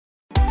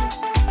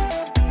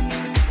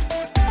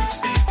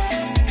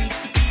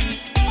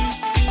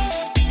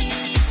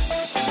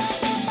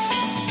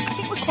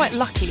quite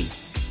lucky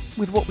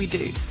with what we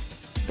do,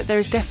 but there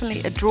is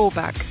definitely a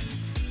drawback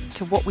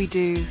to what we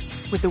do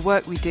with the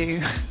work we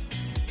do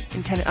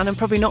in tennis, and I'm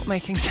probably not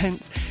making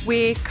sense.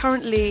 We're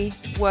currently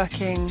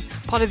working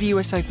part of the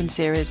US Open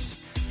series,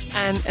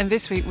 and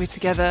this week we're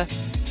together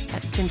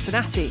at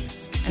Cincinnati.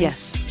 And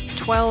Yes.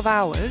 12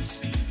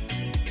 hours.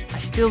 I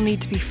still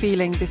need to be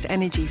feeling this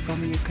energy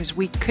from you because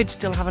we could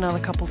still have another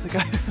couple to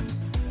go.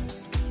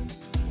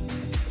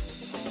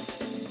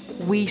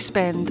 We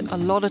spend a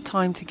lot of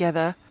time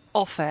together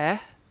off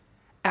air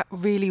at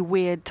really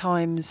weird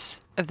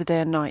times of the day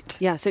and night.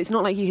 Yeah, so it's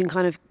not like you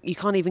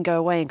can't even go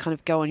away and kind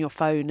of go on your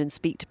phone and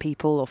speak to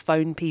people or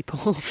phone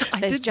people.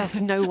 There's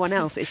just no one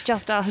else. It's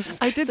just us.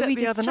 I did so that we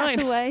the just other chat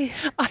night. away.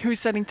 I was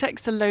sending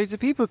texts to loads of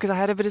people because I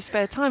had a bit of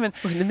spare time, and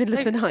In the middle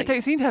of the I night.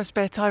 don't seem to have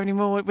spare time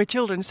anymore with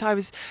children. So I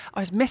was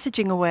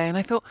messaging away, and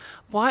I thought,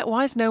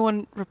 why is no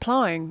one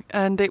replying?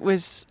 And it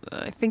was,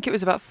 I think it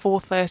was about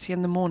 4:30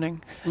 in the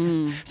morning.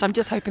 So I'm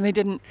just hoping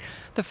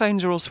the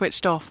phones are all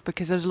switched off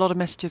because there's a lot of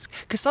messages.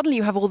 Because suddenly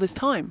you have all this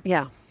time.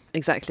 Yeah,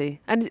 exactly.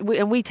 And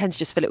we tend to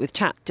just fill it with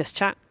chat. Just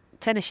chat.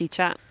 Tennis-y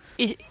chat.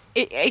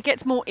 It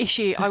gets more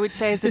ishy, I would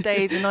say, as the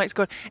days and nights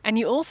go on. And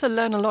you also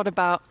learn a lot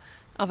about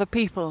other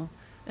people.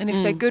 And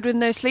if they're good with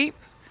no sleep,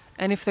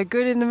 and if they're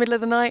good in the middle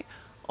of the night,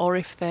 or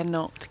if they're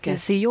not. Yeah,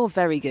 see, you're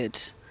very good.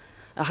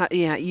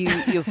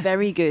 You're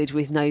very good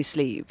with no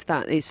sleep.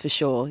 That is for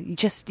sure. You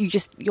just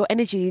your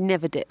energy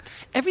never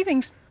dips.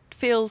 Everything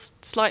feels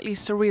slightly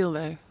surreal,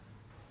 though.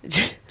 Do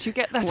you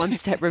get that? One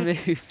step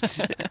removed.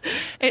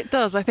 It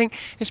does. I think,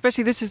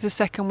 especially this is the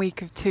second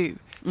week of 2.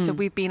 So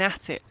we've been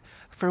at it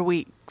for a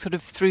week, sort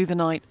of through the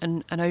night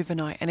and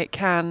overnight. And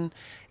and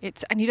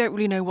you don't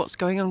really know what's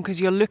going on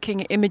because you're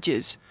looking at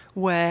images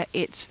where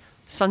it's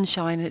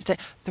sunshine and it's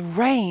the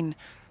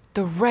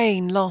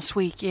rain last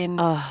week in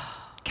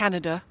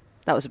Canada.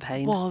 That was a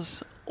pain.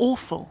 Was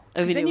awful. I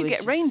mean, Because then it you was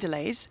get rain just-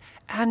 delays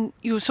and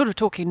you were sort of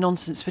talking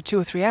nonsense for 2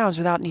 or 3 hours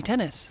without any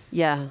tennis.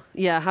 Yeah.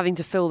 Having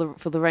to fill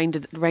for the rain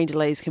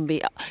delays can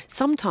be.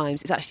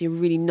 Sometimes it's actually a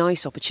really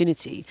nice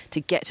opportunity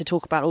to get to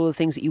talk about all the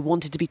things that you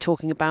wanted to be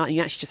talking about, and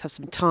you actually just have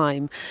some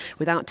time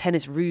without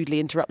tennis rudely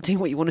interrupting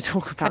what you want to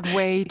talk about. Had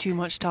way too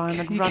much time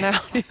and run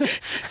out.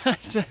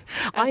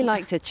 I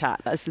like to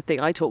chat. That's the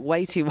thing. I talk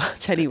way too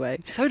much anyway.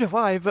 So do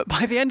I, but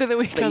by the end of the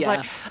week, But I was yeah.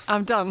 like,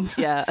 I'm done.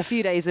 Yeah, a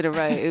few days in a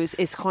row. It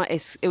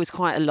was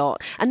quite a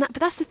lot. But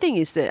that's the thing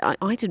is that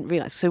I didn't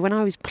realise. So when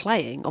I was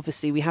playing,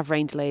 obviously we have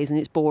rain delays and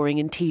it's boring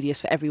and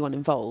tedious for everyone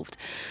involved.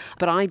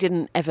 But I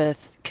didn't ever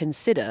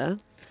consider,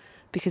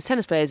 because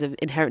tennis players are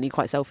inherently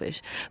quite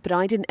selfish, but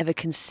I didn't ever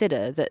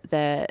consider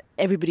that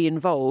everybody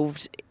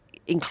involved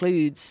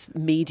includes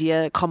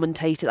media,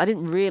 commentators. I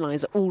didn't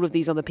realise that all of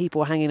these other people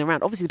were hanging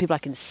around. Obviously, the people I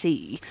can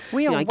see.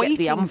 We are I get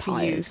the waiting for you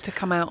umpires. to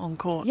come out on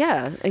court.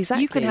 Yeah,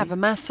 exactly. You can have a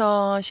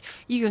massage.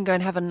 You can go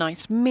and have a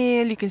nice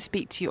meal. You can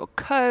speak to your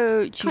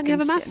coach. Can't you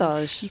have a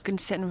massage? You can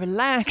sit and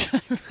relax.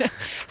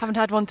 Haven't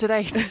had one to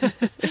date.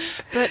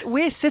 But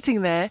we're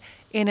sitting there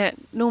in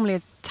normally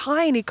a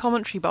tiny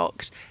commentary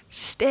box,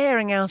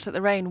 staring out at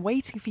the rain,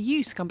 waiting for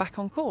you to come back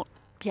on court.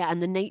 Yeah,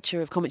 and the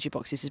nature of commentary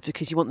boxes is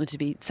because you want them to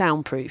be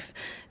soundproof.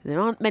 There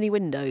aren't many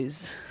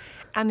windows.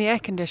 And the air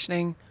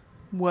conditioning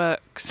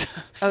works.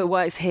 Oh, it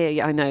works here.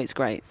 Yeah, I know, it's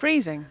great.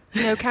 Freezing,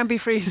 can be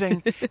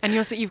freezing. And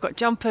you've got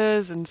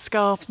jumpers and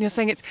scarves, and you're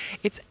saying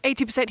it's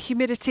 80%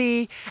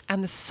 humidity,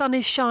 and the sun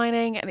is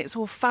shining, and it's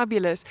all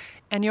fabulous.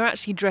 And you're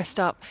actually dressed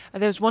up.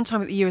 There was one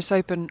time at the US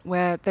Open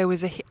where there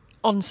was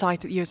on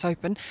site at the US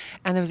Open,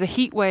 and there was a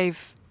heat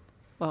wave.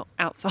 Well,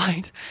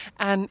 outside,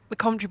 and the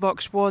commentary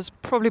box was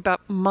probably about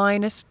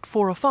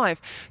 -4 or -5.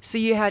 So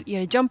you had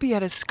a jumper, you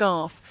had a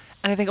scarf,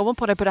 and I think at one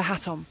point I put a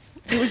hat on.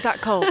 It was that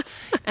cold.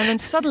 And then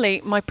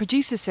suddenly my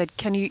producer said,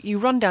 can you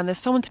run down, there's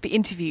someone to be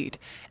interviewed.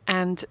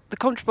 And the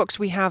commentary box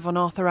we have on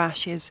Arthur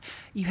Ashe is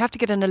you have to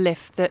get in a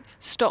lift that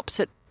stops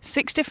at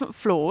 6 different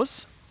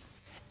floors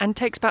and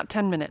takes about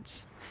 10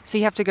 minutes. So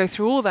you have to go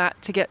through all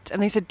that to get...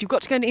 And they said, you've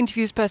got to go and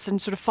interview this person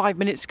sort of 5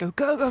 minutes ago.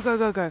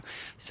 Go.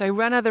 So I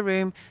ran out of the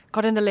room,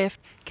 got in the lift,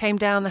 came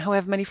down the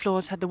however many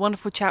floors, had the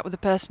wonderful chat with the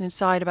person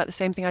inside about the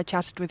same thing I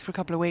chatted with for a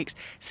couple of weeks,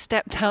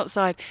 stepped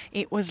outside.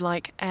 It was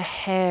like a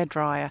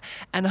hairdryer.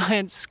 And I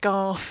had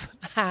scarf,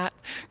 hat,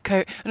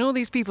 coat, and all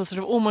these people sort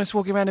of almost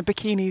walking around in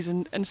bikinis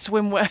and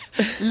swimwear,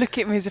 look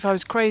at me as if I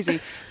was crazy.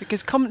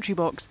 Because commentary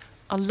box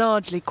are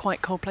largely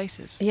quite cold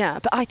places. Yeah,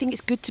 but I think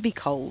it's good to be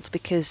cold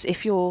because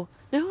if you're...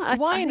 No, I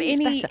think it's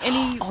better.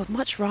 I'd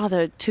much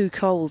rather too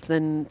cold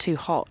than too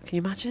hot. Can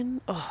you imagine?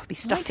 Oh, it'd be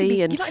stuffy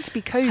you and like to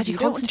be cosy. How do you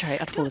don't want concentrate?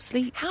 I'd fall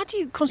asleep. How do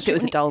you concentrate?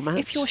 If it was a dull match.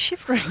 If you're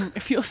shivering,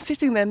 if you're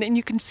sitting there, then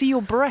you can see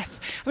your breath.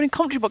 I mean, in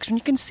commentary box, when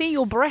you can see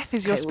your breath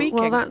as you're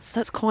speaking. Well,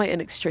 that's quite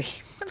an extreme.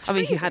 I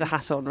mean, you had a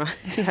hat on,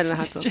 right? You had a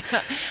hat on.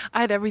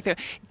 I had everything.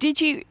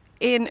 Did you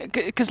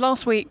because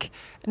last week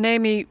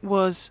Naomi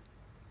was,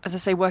 as I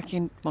say,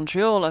 working in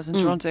Montreal. I was in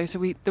Toronto,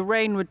 so the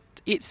rain would.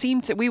 It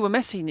seemed that we were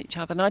messaging each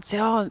other, and I'd say,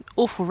 "Oh,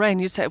 awful rain."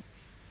 You'd say,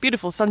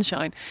 "Beautiful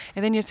sunshine,"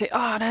 and then you'd say,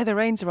 "Oh no, the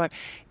rain's arrived."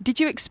 Did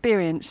you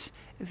experience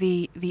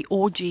the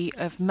orgy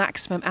of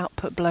maximum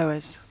output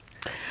blowers?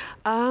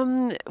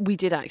 We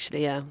did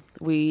actually, yeah.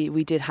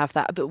 We did have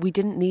that, but we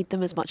didn't need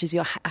them as much as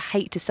you. I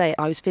hate to say it,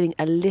 I was feeling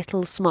a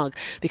little smug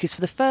because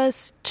for the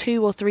first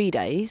 2 or 3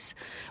 days,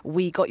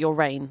 we got your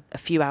rain a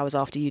few hours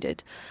after you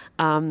did.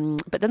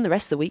 But then the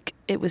rest of the week,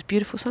 it was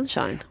beautiful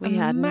sunshine. We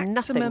had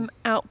maximum nothing.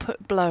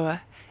 output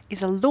blower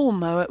is a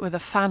lawnmower with a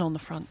fan on the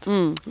front.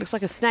 Looks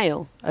like a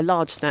snail, a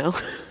large snail.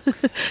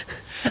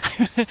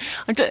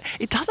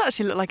 It does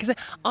actually look like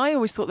I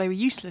always thought they were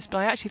useless, but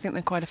I actually think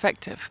they're quite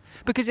effective.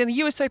 Because in the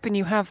US Open,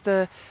 you have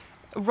the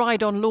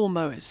ride-on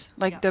lawnmowers,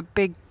 like the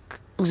big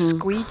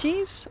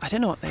squeegees. I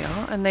don't know what they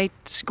are, and they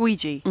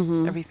squeegee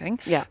everything.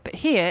 Yeah. But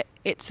here,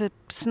 it's a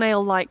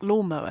snail-like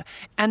lawnmower,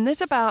 and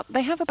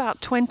they have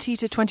about 20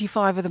 to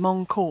 25 of them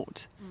on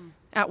court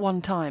at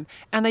one time,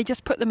 and they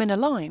just put them in a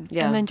line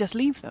and then just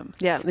leave them.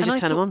 Yeah, they just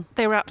turn them on.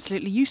 They were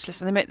absolutely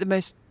useless, and they make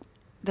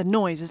the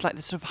noise is like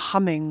the sort of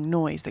humming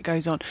noise that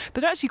goes on.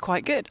 But they're actually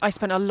quite good. I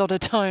spent a lot of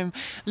time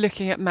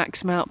looking at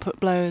maximum output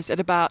blowers at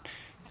about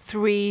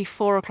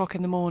 3-4 o'clock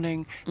in the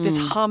morning. There's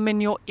hum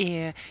in your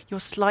ear. You're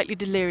slightly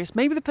delirious.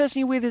 Maybe the person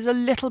you're with is a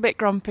little bit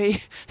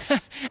grumpy,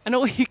 and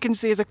all you can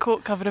see is a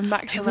court covered in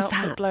maximum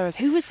output blowers.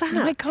 Who was that?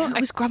 No, Who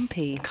was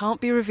grumpy? I can't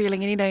be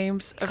revealing any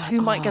names of who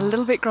might get a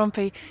little bit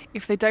grumpy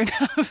if they don't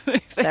have.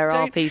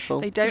 Are people.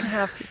 They don't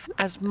have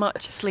as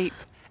much sleep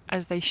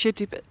as they should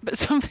do. But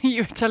something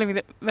you were telling me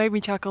that made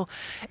me chuckle.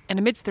 And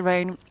amidst the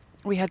rain,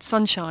 we had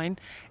sunshine,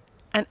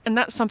 and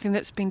that's something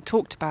that's been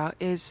talked about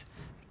is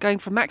going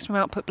from maximum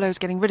output blowers,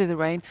 getting rid of the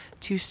rain,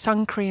 to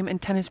sun cream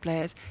and tennis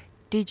players.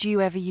 Did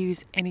you ever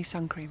use any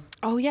sun cream?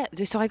 Oh, yeah.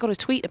 So I got a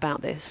tweet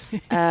about this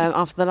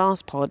after the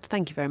last pod.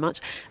 Thank you very much.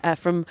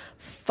 From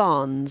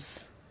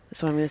Farns.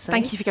 That's what I'm going to say.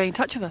 Thank you for getting in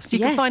touch with us. You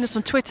can find us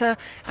on Twitter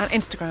and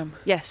Instagram.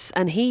 Yes,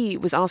 and he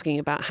was asking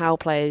about how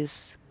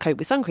players cope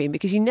with sun cream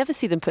because you never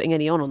see them putting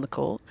any on the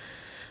court.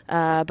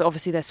 But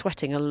obviously they're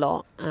sweating a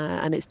lot,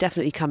 and it's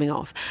definitely coming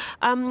off.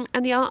 And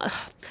the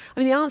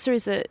answer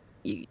is that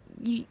you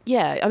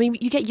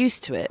get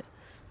used to it.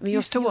 I mean,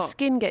 your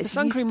skin gets the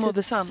sun used cream to or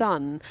the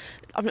sun.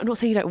 I'm not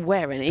saying you don't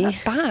wear any.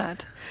 That's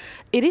bad.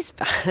 It is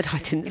bad. I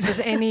didn't. If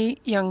there's any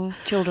young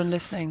children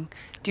listening,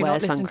 do wear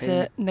not listen sun-cream.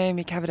 to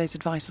Naomi Cavaday's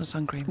advice on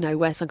sun cream. No,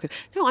 wear sun cream.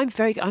 No, I'm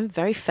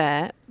very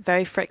fair,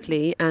 very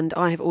freckly, and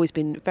I have always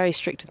been very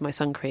strict with my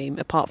sun cream,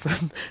 apart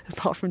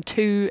from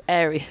 2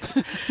 areas.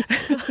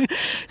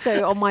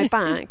 So on my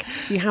back,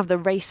 so you have the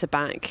racer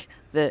back.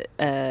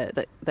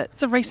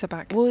 It's a racer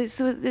back. Well, it's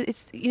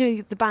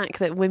the back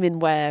that women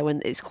wear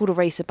when it's called a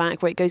racer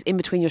back, where it goes in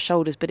between your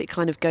shoulders, but it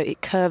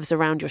curves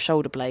around your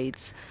shoulder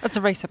blades. That's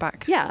a racer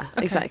back. Yeah,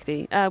 okay.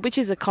 Exactly. Which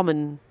is a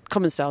common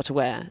style to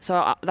wear.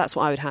 So that's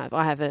what I would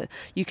have.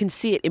 You can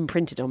see it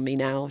imprinted on me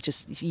now.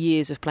 Just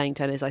years of playing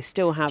tennis, I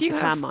still have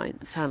tan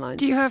lines.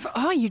 Do you have?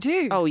 Oh, you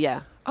do. Oh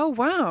yeah. Oh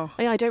wow!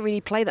 Yeah, I don't really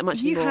play that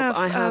much anymore. But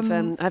I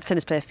have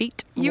tennis player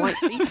feet, white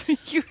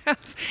feet. You have.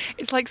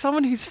 It's like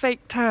someone who's fake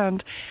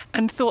tanned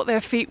and thought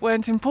their feet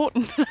weren't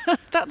important.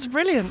 That's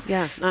brilliant.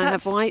 Yeah, I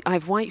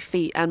have white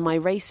feet and my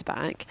racer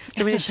back.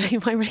 Do you want me to show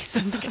you my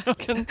racer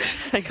back?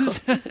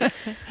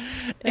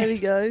 There we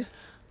go.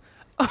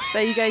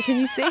 There you go. Can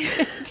you see?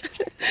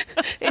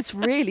 It's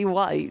really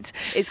white.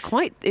 It's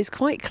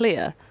quite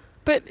clear.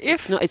 But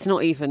it's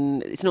not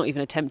even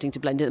attempting to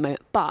blend in at the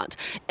moment. But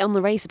on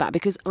the racer back,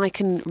 because I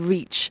can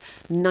reach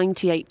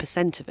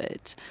 98% of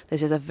it,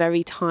 there's just a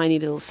very tiny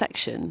little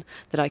section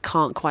that I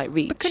can't quite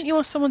reach. But couldn't you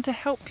ask someone to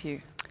help you?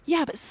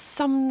 Yeah, but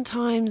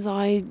sometimes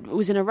I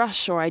was in a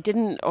rush, or I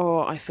didn't,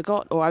 or I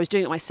forgot, or I was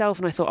doing it myself,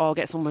 and I thought, I'll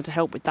get someone to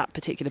help with that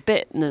particular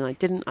bit, and then I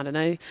didn't. I don't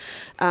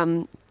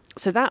know.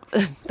 So that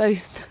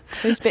those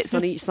bits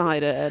on each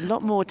side are a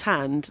lot more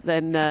tanned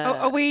than.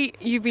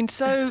 You've been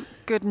so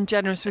good and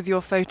generous with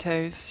your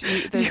photos.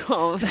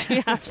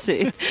 You have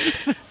to.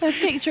 So a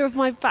picture of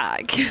my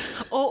back,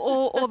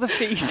 or the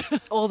feet,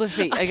 or the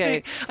feet.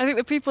 Okay. I think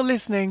the people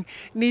listening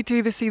need to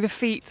either see the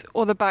feet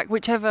or the back,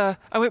 whichever.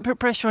 I won't put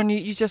pressure on you.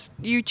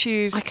 You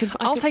choose.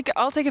 I'll take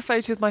a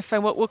photo with my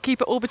phone. We'll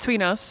keep it all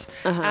between us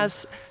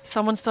as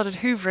someone started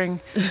hoovering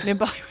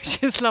nearby,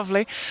 which is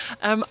lovely.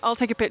 I'll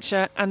take a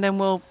picture and then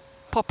we'll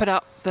pop it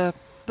up the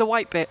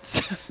white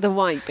bits. The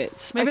white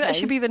bits. Maybe that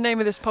should be the name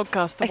of this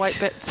podcast, The White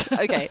Bits.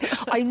 Okay.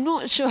 I'm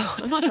not sure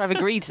I've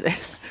agreed to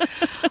this.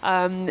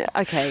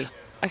 Okay,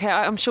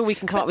 I'm sure we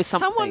can come up with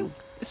something.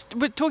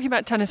 We're talking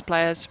about tennis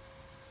players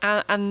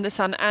and the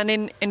sun, and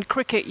in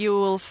cricket you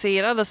will see,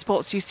 in other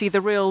sports you see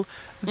the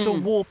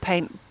war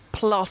paint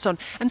plaster on.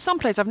 And some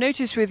players, I've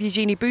noticed with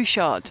Eugenie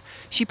Bouchard,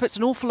 she puts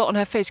an awful lot on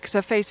her face because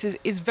her face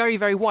is very,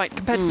 very white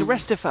compared to the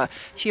rest of her.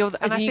 You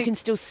can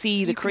still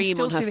see the cream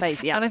on her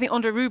face. Yeah. And I think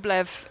Andrei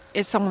Rublev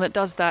is someone that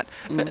does that.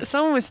 But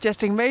someone was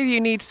suggesting maybe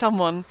you need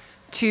someone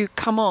to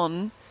come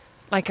on,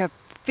 like a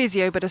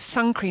physio but a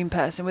sun cream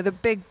person with a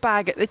big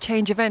bag at the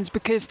change of ends,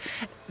 because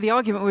the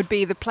argument would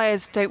be the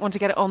players don't want to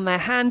get it on their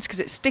hands because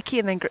it's sticky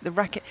and then grip the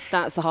racket.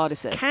 That's the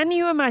hardest thing. Can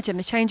you imagine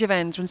a change of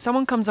ends when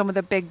someone comes on with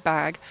a big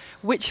bag?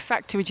 Which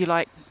factor would you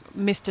like,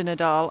 Mr.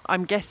 Nadal?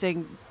 I'm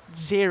guessing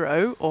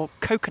zero or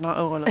coconut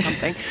oil or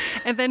something,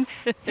 and then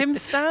him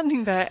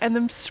standing there and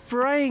them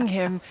spraying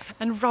him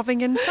and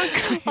rubbing in sun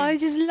cream. I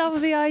just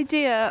love the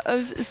idea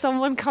of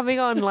someone coming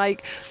on,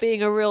 like,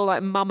 being a real,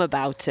 like, mum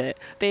about it.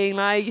 Being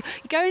like, you're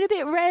going a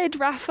bit red,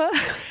 Rafa.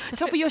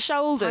 Top of your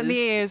shoulders. And the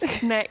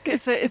ears, neck.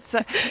 It's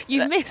a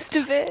You've missed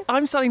a bit.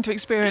 I'm starting to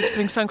experience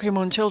putting sun cream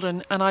on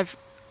children, and I've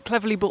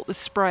cleverly bought the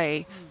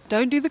spray.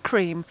 Don't do the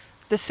cream.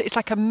 It's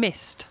like a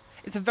mist.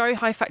 It's a very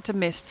high factor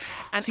mist.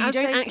 And So you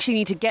don't actually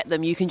need to get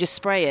them. You can just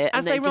spray it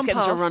and then just get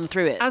them to run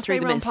through it. As through they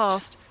the run mist.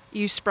 past,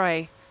 you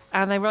spray.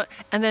 And they run,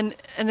 and then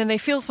they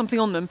feel something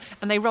on them,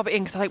 and they rub it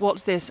in because they're like,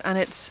 "What's this?" And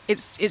it's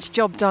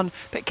job done.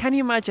 But can you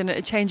imagine at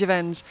a change of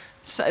ends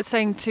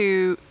saying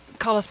to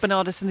Carlos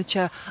Bernardes in the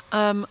chair,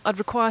 "I'd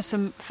require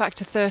some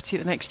factor 30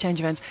 at the next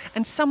change of ends,"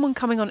 and someone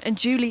coming on and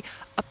duly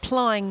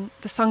applying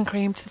the sun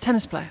cream to the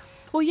tennis player.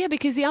 Well, yeah,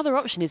 because the other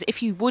option is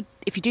if you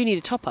do need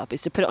a top up,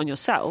 is to put it on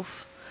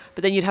yourself,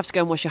 but then you'd have to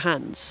go and wash your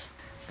hands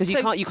because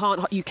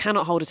you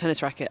cannot hold a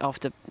tennis racket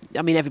after.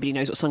 I mean, everybody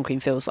knows what sun cream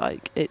feels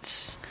like.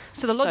 It's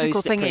so the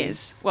logical thing slippery.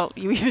 is, well,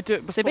 you either do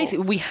it before. So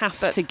basically, we have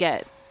to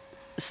get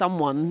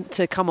someone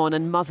to come on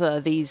and mother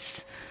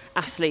these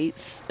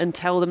athletes and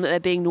tell them that they're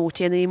being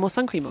naughty and they need more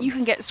sun cream on. You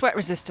can get sweat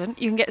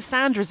resistant, you can get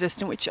sand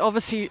resistant, which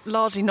obviously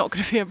largely not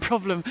going to be a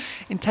problem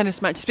in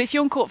tennis matches. But if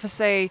you're on court for,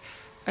 say,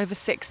 over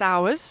 6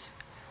 hours,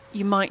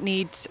 you might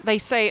need, they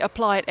say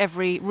reapply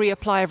every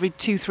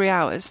 2-3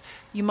 hours.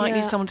 You might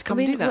need someone to come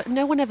and do that.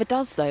 No one ever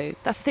does, though.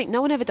 That's the thing.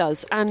 No one ever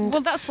does. And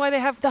well, that's why they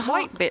have the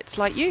white bits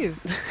like you.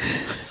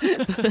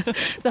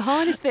 The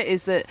hardest bit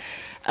is that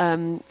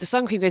the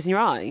sun cream goes in your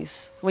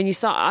eyes. When you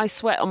start, I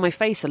sweat on my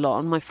face a lot,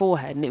 on my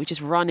forehead, and it would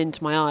just run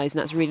into my eyes, and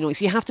that's really annoying.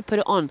 So you have to put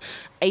it on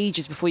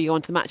ages before you go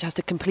onto the match. It has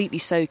to completely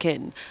soak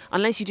in,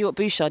 unless you do what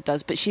Bouchard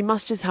does. But she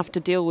must just have to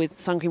deal with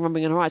sun cream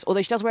rubbing on her eyes.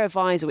 Although she does wear a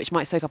visor, which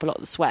might soak up a lot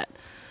of the sweat.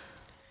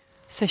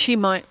 So she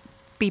might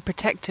be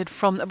protected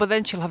from, but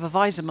then she'll have a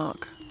visor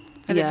mark.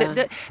 And Yeah.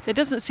 there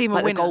doesn't seem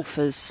Like a winner. the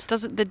golfers.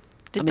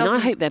 I I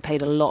hope they're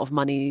paid a lot of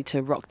money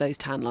to rock those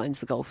tan lines,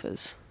 the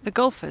golfers. The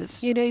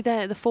golfers. You know,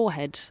 they're the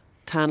forehead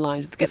tan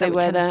line because Get they that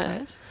with wear tennis their.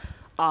 players.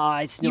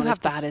 It's not as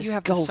bad as you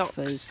have the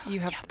golfers. socks. You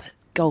have But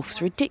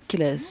golf's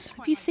ridiculous.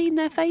 Have you seen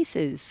their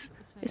faces?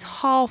 It's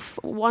half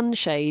one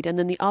shade and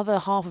then the other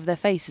half of their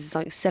face is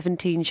like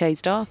 17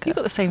 shades darker. You've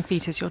got the same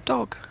feet as your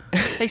dog.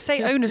 They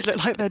say owners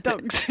look like their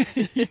dogs.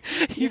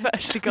 You've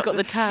actually got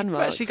the tan You've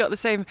marks. actually got the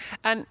same.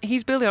 And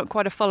he's building up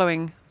quite a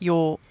following,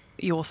 your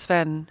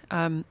Sven.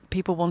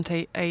 People want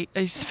a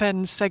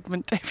Sven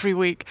segment every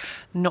week.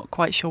 Not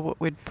quite sure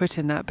what we'd put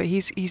in that, but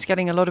he's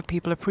getting a lot of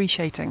people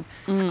appreciating.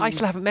 I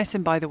still haven't met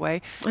him, by the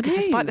way, because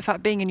despite the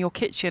fact being in your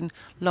kitchen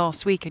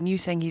last week and you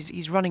saying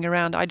he's running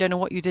around, I don't know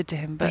what you did to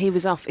him, but he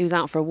was out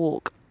for a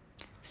walk.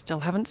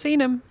 Still haven't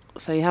seen him.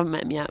 So you haven't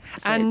met him yet.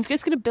 So And- it's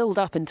just going to build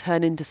up and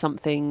turn into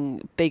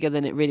something bigger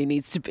than it really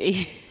needs to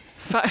be.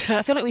 I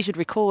feel like we should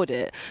record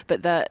it,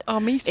 but that Our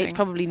meeting. it's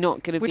probably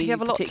not going to Would be he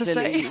have a lot to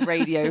particularly say?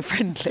 radio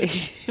friendly.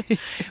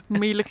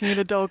 Me looking at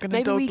a dog and a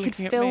Maybe dog we looking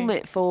could at film me.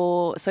 it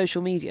for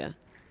social media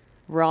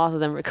rather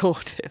than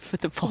record it for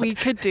the pod. We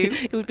could do.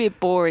 It would be a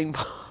boring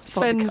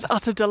Sven's podcast.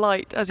 utter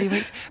delight as he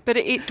makes. But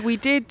we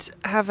did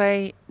have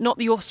not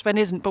the your Sven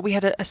isn't, but we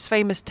had a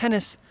famous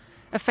tennis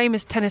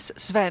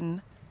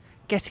Sven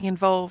getting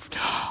involved.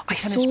 I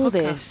tennis saw podcast.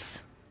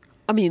 this.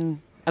 I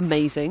mean,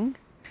 amazing.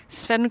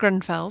 Sven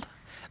Grunfeld.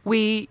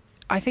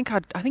 I think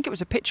it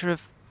was a picture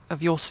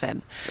of your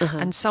Sven,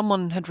 and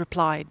someone had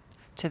replied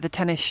to the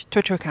tennis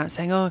Twitter account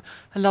saying, "Oh,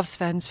 I love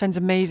Sven. Sven's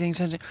amazing."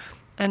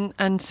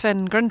 And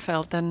Sven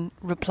Grunfeld then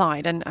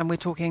replied, and we're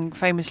talking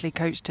famously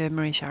coached to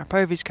Maria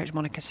Sharapova, he's coached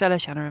Monica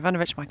Seles, Shanna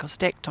Ivanovic, Michael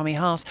Stick, Tommy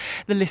Haas,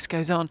 the list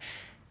goes on.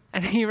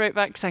 And he wrote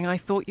back saying, "I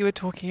thought you were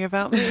talking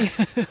about me."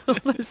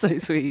 That's so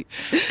sweet.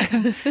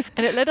 And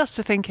it led us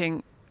to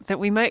thinking that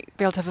we might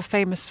be able to have a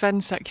famous Sven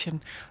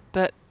section,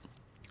 but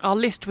our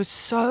list was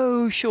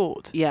so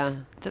short. Yeah.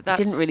 That's, I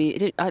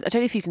don't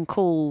know if you can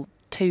call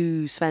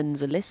 2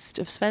 Svens a list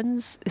of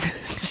Svens.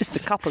 It's just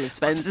a couple of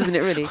Svens, isn't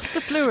it, really? What's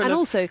the plural? And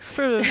also,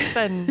 plural of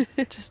Sven,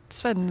 just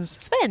Svens.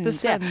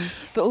 Svens, The yeah. Svens.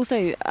 But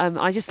also,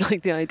 I just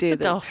like the idea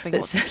It's a daft thing.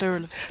 What's the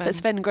plural of Sven? that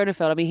Sven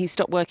Grunefeld, I mean, he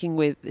stopped working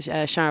with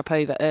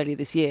Sharapova earlier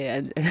this year,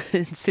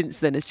 and since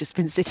then has just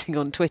been sitting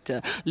on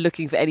Twitter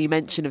looking for any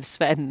mention of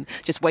Sven,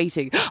 just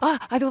waiting.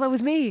 I thought that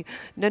was me.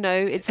 No,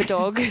 it's a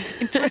dog.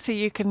 In Twitter,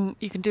 you can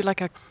do like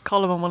a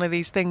column on one of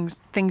these things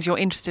you're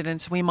interested in.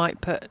 So we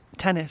might put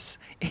tennis.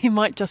 He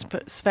might just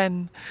put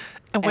Sven.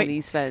 And wait,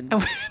 Any Sven.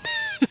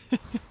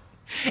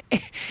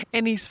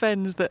 any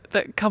Svens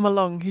that come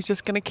along, he's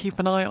just going to keep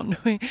an eye on.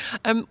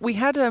 We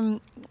had a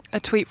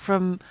tweet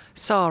from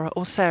Sarah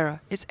or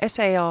Sarah. It's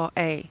Sara,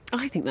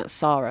 I think that's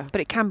Sarah.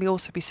 but it can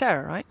also be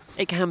Sarah, right?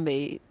 It can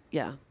be,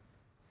 yeah.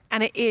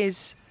 And it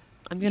is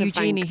I'm gonna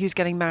Eugenie bank- who's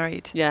getting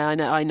married. Yeah, I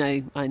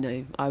know.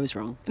 I was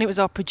wrong. And it was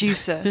our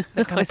producer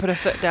that kind of put her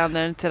foot down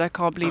there and said, "I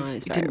can't believe Oh,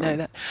 it's you very didn't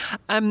know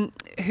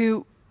that."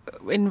 Who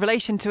in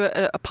relation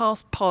to a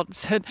past pod,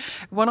 said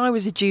when I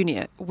was a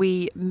junior,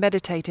 we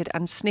meditated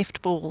and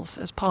sniffed balls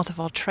as part of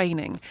our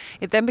training.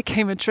 It then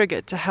became a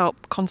trigger to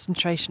help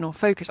concentration or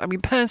focus. I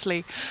mean,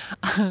 personally,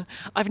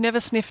 I've never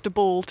sniffed a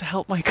ball to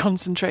help my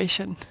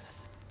concentration.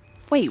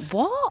 Wait,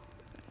 what?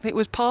 It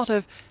was part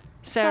of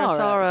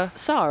Sarah.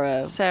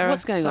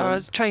 What's going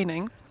Sarah's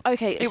training.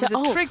 Okay, It was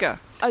a trigger.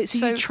 Oh,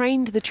 so you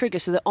trained the trigger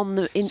so that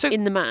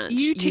in the match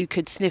you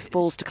could sniff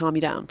balls to calm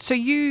you down. So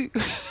you...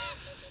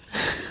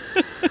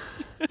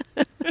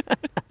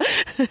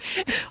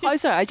 Oh,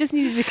 sorry, I just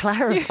needed to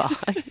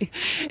clarify.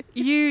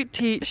 You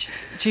teach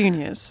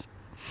juniors.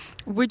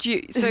 Would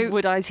you? So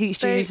would I teach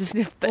juniors to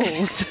sniff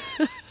balls?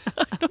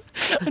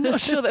 I'm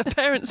not sure their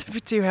parents would be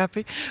too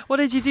happy. What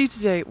did you do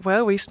today?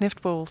 Well, we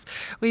sniffed balls.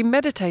 We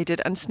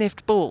meditated and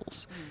sniffed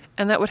balls,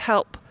 and that would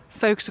help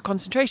focus or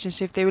concentration.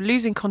 So if they were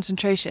losing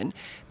concentration,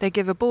 they'd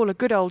give a ball a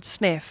good old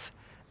sniff,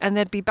 and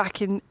they'd be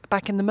back in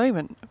the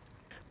moment.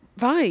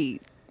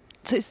 Right.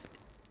 So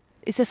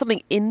is there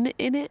something in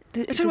it?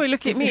 It's always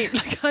looking at me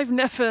like I've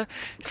never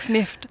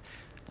sniffed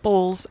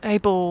a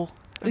ball.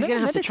 You're going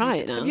to have to try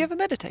it now. Have you ever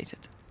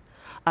meditated?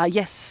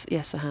 Yes,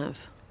 I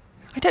have.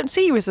 I don't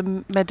see you as a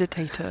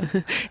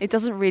meditator. It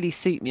doesn't really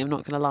suit me. I'm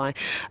not going to lie.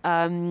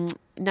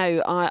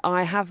 No,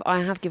 I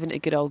have given it a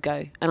good old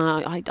go, and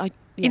I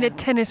yeah. In a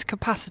tennis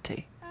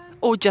capacity,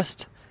 or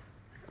just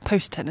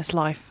post-tennis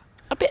life.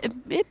 A bit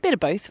of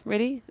both,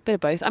 really. A bit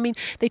of both. I mean,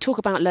 they talk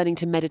about learning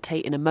to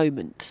meditate in a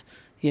moment.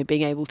 You know,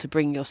 being able to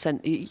bringing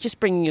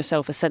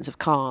yourself a sense of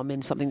calm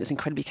in something that's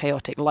incredibly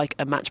chaotic, like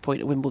a match point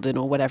at Wimbledon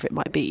or whatever it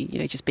might be. You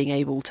know, just being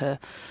able to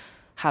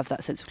have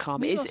that sense of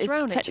calm. It's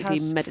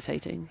technically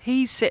meditating.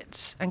 He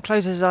sits and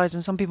closes his eyes,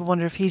 and some people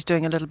wonder if he's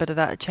doing a little bit of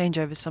that at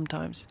changeovers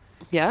sometimes.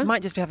 Yeah, he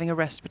might just be having a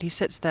rest, but he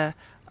sits there,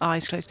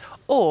 eyes closed.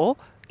 Or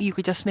you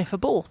could just sniff a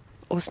ball.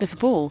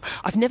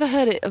 I've never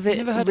heard of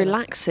it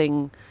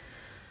relaxing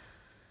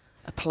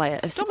a player.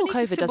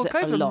 Cibulkova does it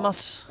a lot.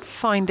 Must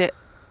find it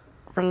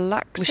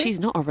relaxing. Well, she's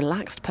not a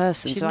relaxed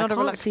person, so I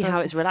can't see how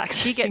it's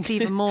relaxing. She gets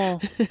even more.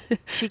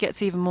 She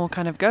gets even more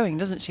kind of going,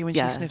 doesn't she, when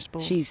she sniffs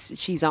balls?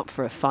 She's up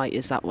for a fight.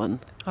 Is that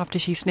one? After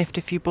she sniffed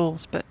a few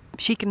balls, but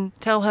she can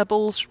tell her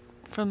balls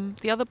from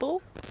the other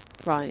ball.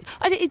 Right.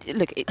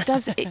 It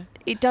does.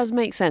 It does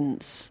make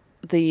sense.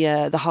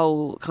 The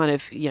whole kind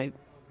of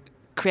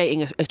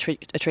creating a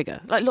trigger.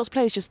 Like lots of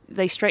players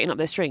they straighten up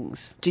their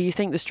strings. Do you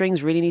think the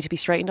strings really need to be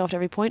straightened after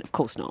every point? Of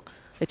course not.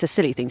 It's a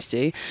silly thing to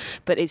do,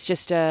 but it's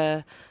just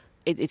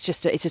it's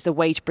just a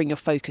way to bring your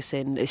focus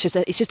in. It's just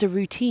a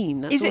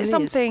routine. That's is it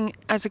something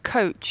as a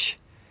coach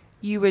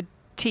you would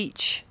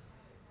teach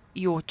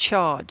your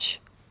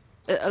charge?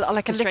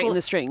 Like to straighten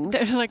the strings,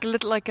 as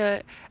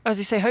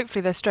you say,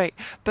 hopefully they're straight,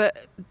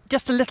 but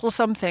just a little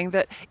something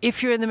that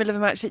if you're in the middle of a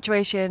match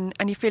situation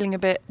and you're feeling a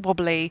bit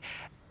wobbly,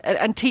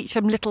 and teach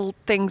them little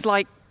things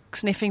like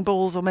sniffing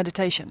balls or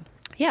meditation.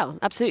 Yeah,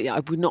 absolutely. I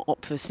would not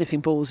opt for sniffing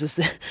balls as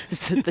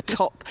the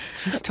top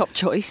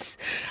choice.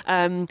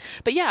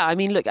 But yeah, I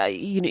mean, look,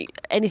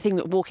 anything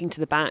that walking to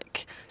the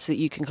back so that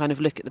you can kind of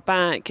look at the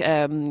back.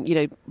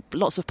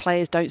 Lots of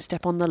players don't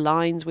step on the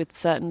lines with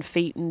certain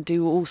feet and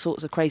do all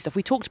sorts of crazy stuff.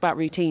 We talked about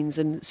routines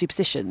and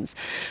superstitions,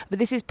 but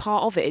this is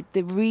part of it.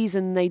 The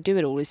reason they do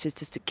it all is just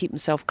to keep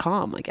themselves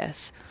calm, I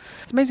guess.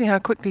 It's amazing how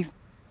quickly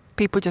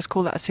people just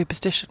call that a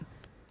superstition.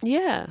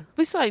 Yeah,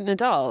 it's like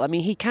Nadal. I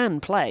mean, he can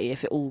play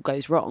if it all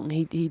goes wrong.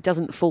 He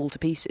doesn't fall to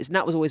pieces, and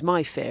that was always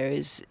my fear.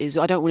 Is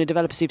I don't want to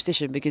develop a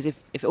superstition because if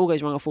it all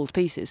goes wrong, I'll fall to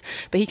pieces.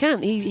 But he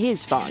can. He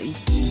is fine.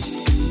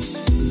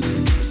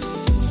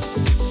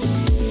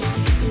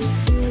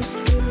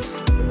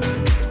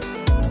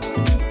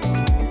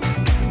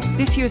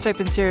 This US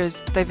Open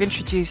series, they've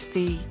introduced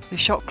the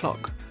shot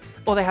clock,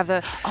 or they have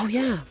the. Oh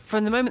yeah.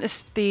 From the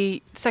moment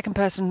the second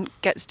person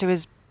gets to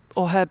his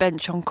or her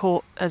bench on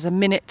court as a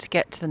minute to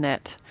get to the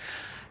net.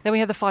 Then we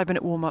have the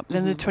 5-minute warm-up,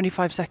 then the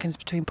 25 seconds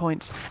between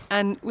points.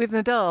 And with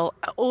Nadal,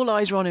 all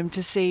eyes are on him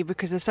to see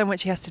because there's so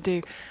much he has to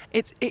do.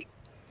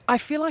 I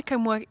feel like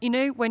I'm working. You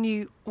know, when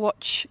you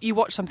watch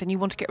something, you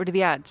want to get rid of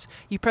the ads.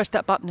 You press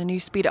that button and you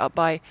speed it up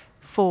by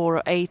 4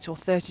 or 8 or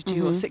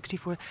 32 or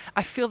 64.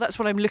 I feel that's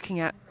what I'm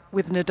looking at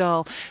with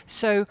Nadal.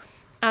 So,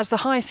 as the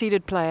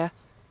high-seeded player,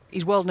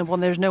 he's world number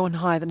one. There's no one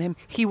higher than him.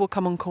 He will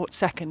come on court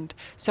second.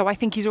 So I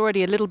think he's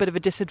already a little bit of a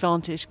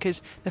disadvantage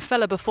because the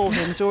fella before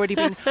him has already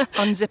been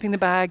unzipping the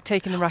bag,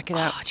 taking the racket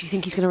out. Do you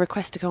think he's going to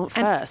request to go on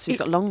first? He's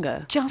got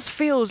longer. Just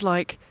feels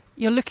like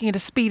you're looking at a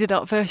speeded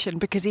up version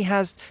because he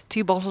has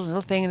 2 bottles and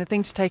a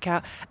thing to take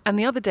out. And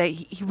the other day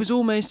he was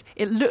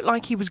it looked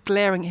like he was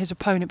glaring at his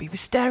opponent. But he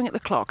was staring at the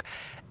clock.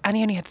 And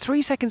he only had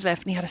 3 seconds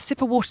left and he had a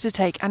sip of water to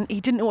take and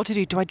he didn't know what to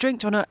do. Do I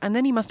drink or not? And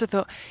then he must have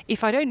thought,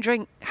 if I don't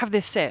drink, have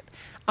this sip,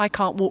 I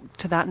can't walk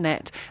to that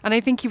net. And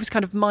I think he was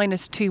kind of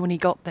 -2 when he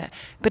got there.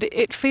 But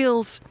it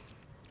feels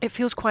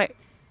quite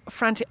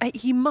frantic.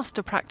 He must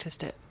have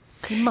practiced it.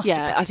 He must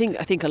have practiced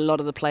I think a lot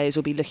of the players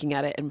will be looking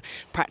at it and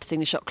practicing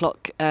the shot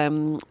clock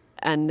and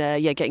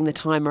getting the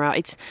timer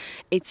out.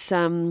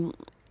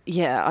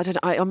 Yeah, I don't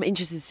know. I'm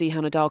interested to see how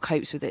Nadal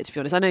copes with it. To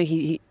be honest, I know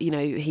he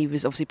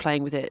was obviously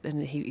playing with it,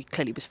 and he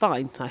clearly was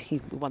fine.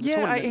 He won the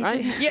tournament,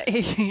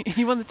 right?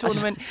 He won the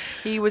tournament.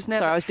 He was never.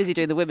 Sorry, I was busy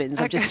doing the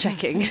women's. I'm just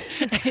checking.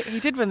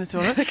 He did win the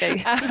tournament.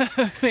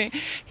 Okay.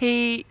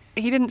 He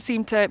didn't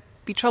seem to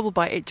be troubled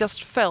by it. It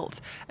just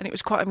felt, and it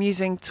was quite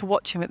amusing to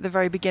watch him at the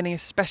very beginning,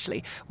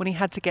 especially when he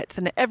had to get to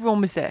the net.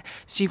 Everyone was there.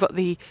 So you've got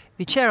the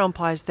chair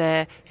umpires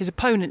there, his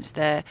opponents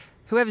there,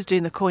 whoever's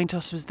doing the coin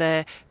toss was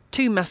there.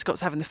 2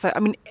 mascots having the first.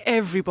 I mean,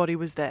 everybody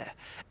was there,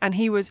 and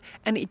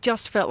it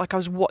just felt like I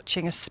was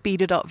watching a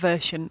speeded up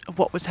version of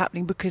what was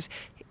happening, because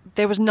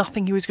there was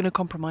nothing he was going to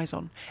compromise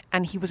on,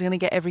 and he was going to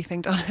get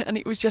everything done. And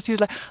it was just, he was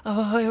like,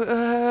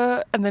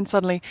 and then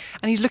suddenly,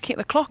 and he's looking at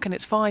the clock, and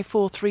it's 5,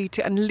 4, 3,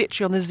 2, and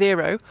literally on the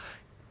 0,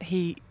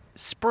 he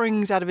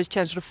springs out of his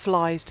chair and sort of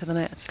flies to the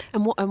net.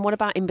 And what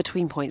about in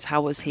between points?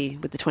 How was he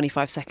with the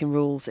 25-second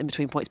rules in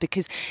between points?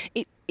 Because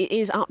it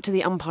is up to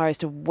the umpire as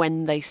to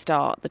when they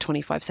start the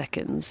 25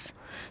 seconds.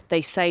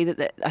 They say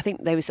that I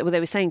think they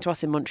were saying to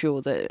us in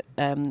Montreal that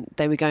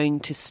they were going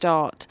to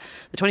start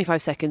the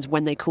 25 seconds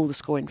when they call the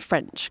score in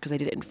French, because they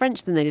did it in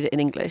French, then they did it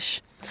in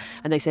English.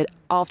 And they said,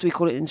 after we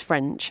call it in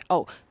French,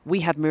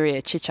 we had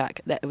Maria Cicak.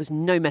 There was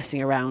no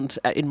messing around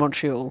in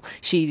Montreal.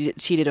 She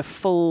did a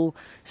full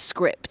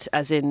script,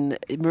 as in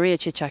Maria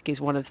Cicak is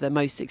one of the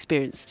most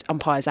experienced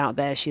umpires out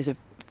there. She has a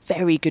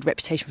very good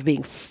reputation for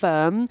being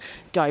firm,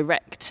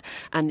 direct,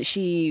 and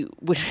it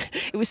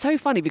was so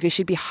funny because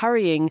she'd be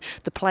hurrying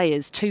the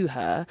players to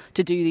her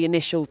to do the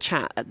initial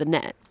chat at the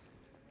net.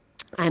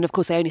 And of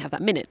course, they only have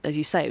that minute, as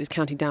you say. It was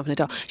counting down for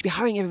Nadal. She'd be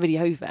hurrying everybody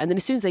over, and then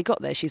as soon as they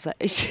got there, she's like,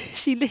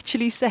 she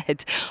literally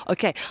said,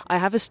 "Okay, I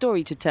have a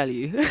story to tell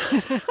you."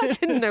 I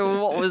didn't know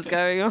what was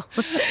going on.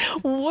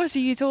 What are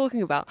you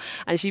talking about?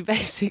 And she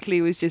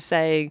basically was just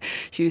saying,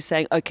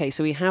 "Okay,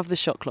 so we have the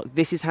shot clock.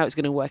 This is how it's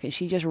going to work." And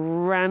she just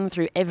ran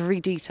through every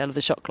detail of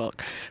the shot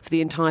clock for the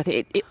entire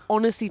thing. It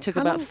honestly took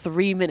about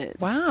 3 minutes.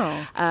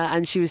 Wow!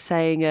 And she was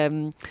saying,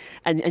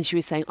 and she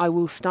was saying, "I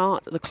will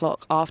start the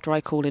clock after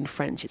I call in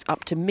French. It's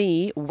up to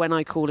me when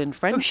I call in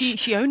French." Oh,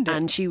 she owned it.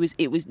 And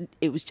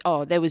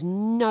there was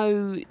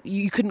no,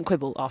 you couldn't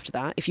quibble after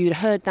that. If you'd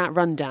heard that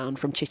rundown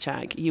from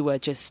Cicak, you were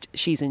just,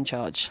 she's in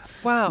charge.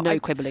 Wow. No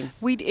quibbling.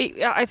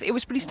 It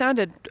was pretty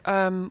standard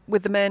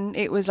with the men.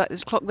 It was like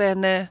there's a clock there,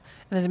 and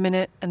there's a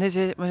minute, and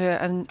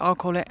and I'll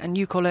call it, and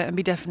you call it, and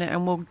be definite,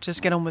 and we'll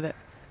just get on with it.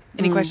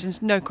 Any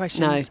questions? No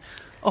questions. No.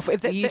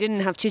 You didn't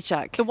have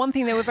Cicak. The one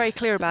thing they were very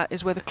clear about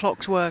is where the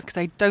clocks were, because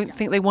they don't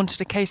think they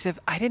wanted a case of,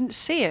 I didn't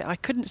see it, I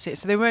couldn't see it.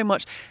 So they were very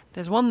much,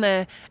 there's one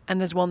there and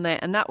there's one there,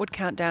 and that would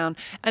count down.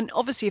 And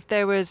obviously if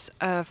there was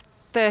a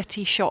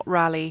 30-shot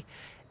rally,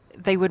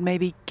 they would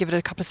maybe give it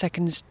a couple of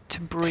seconds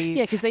to breathe.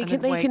 Yeah, because they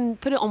can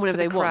put it on whenever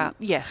they want.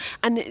 Yes,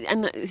 and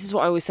this is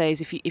what I always say: is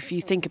if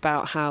you think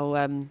about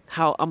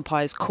how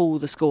umpires call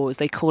the scores,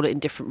 they call it in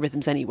different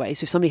rhythms anyway.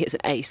 So if somebody hits an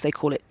ace, they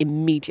call it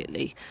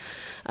immediately.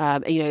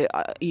 You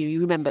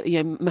remember,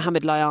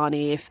 Mohamed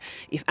Layani.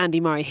 If Andy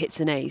Murray hits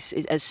an ace,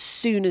 as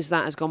soon as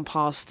that has gone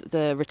past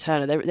the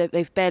returner,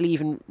 they've barely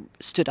even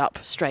stood up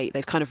straight.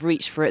 They've kind of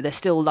reached for it. They're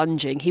still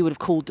lunging. He would have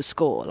called the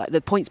score. Like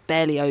the point's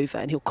barely over,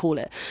 and he'll call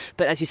it.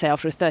 But as you say,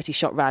 after a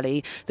 30-shot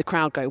rally, the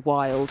crowd go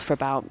wild for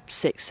about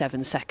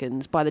 6-7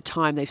 seconds. By the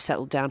time they've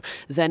settled down,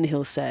 then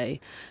he'll say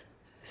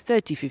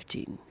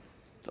 30-15.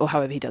 Or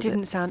however he does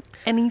Didn't sound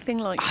anything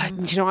like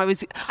him. I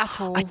was at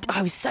all.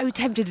 I was so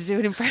tempted to do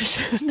an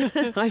impression.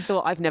 I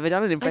thought I've never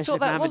done an impression of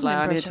Mohamed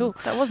Layani at all.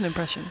 That was an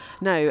impression.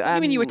 No, I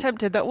mean you were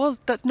tempted.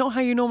 That's not how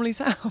you normally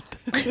sound.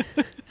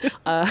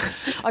 I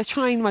was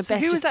trying my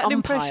best. Who was that an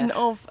impression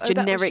of?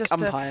 Generic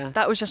umpire.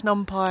 That was just an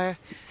umpire.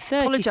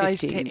 Apologise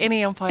to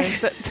any umpires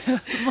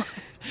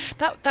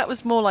that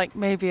was more like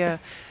maybe a.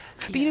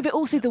 But but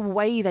also the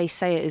way they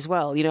say it as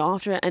well.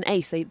 After an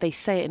ace, they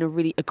say it in a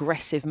really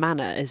aggressive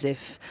manner, as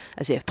if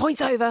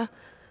point's over.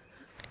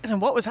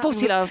 And what was happening?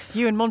 40 love.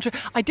 You in Montreal.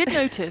 I did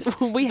notice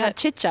we had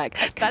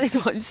Cicak. That is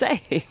what I'm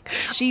saying.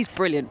 She's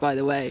brilliant, by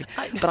the way.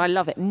 But I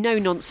love it. No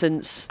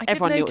nonsense.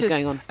 Everyone knew what was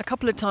going on. A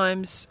couple of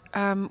times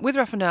with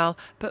Rafa Nadal,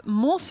 but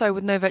more so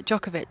with Novak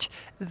Djokovic,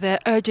 their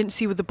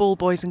urgency with the ball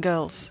boys and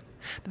girls.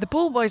 But the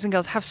ball boys and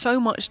girls have so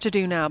much to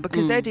do now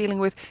because they're dealing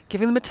with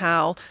giving them a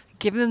towel,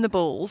 giving them the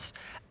balls,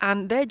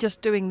 and they're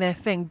just doing their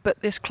thing, but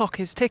this clock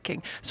is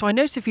ticking. So I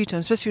noticed a few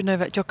times, especially with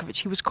Novak Djokovic,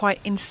 he was quite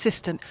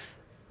insistent,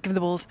 give the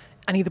balls,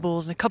 I need the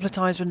balls. And a couple of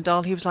times with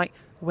Nadal, he was like,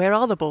 where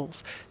are the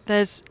balls?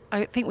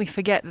 I think we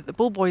forget that the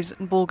ball boys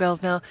and ball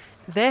girls now,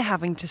 they're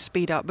having to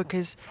speed up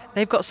because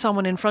they've got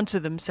someone in front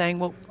of them saying,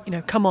 well,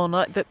 come on,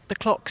 the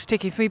clock's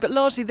ticking for me. But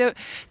largely, to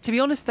be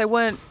honest, there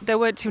weren't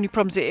too many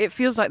problems. It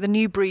feels like the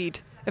new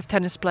breed of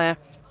tennis player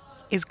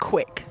is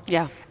quick.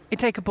 Yeah. They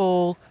take a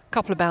ball,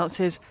 couple of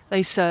bounces,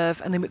 they serve,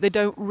 and they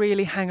don't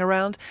really hang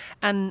around.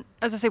 And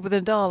as I said with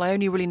Nadal, I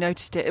only really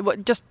noticed it.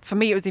 Just for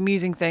me, it was the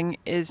amusing thing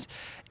is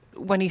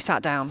when he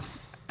sat down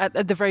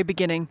at the very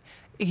beginning,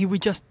 we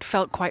just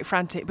felt quite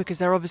frantic because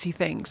there are obviously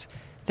things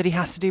that he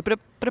has to do. But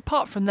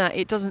apart from that,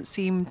 it doesn't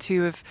seem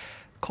to have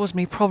cause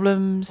me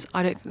problems.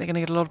 I don't think they're going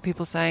to get a lot of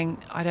people saying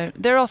I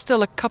don't. There are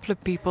still a couple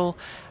of people.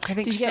 I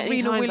think Did you get any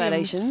Serena time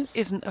Williams violations?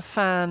 isn't a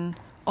fan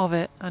of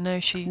it. I know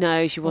she.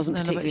 No, she wasn't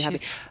Wasn't particularly happy.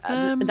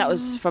 she's- That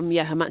was from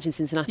her match in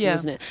Cincinnati, Yeah.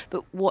 wasn't it?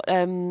 But what?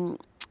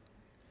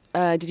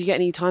 Did you get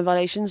any time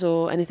violations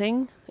or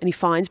anything? Any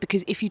fines?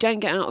 Because if you don't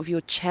get out of your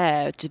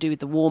chair to do with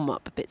the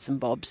warm-up bits and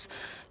bobs,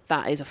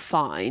 that is a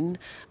fine.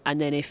 And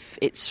then if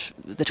it's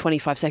the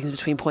 25 seconds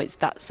between points,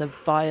 that's a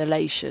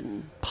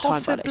violation. Time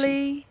violation.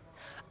 Possibly,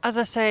 as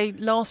I say,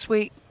 last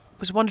week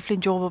was wonderfully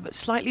enjoyable, but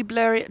slightly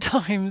blurry at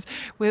times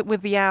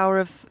with the hour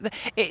of.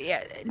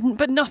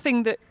 But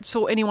nothing that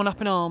saw anyone up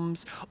in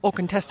arms or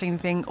contesting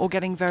anything or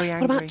getting very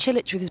angry. What about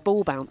Chilich with his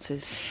ball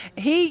bounces?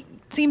 He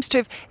seems to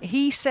have.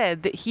 He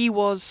said that he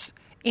was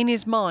in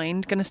his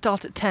mind going to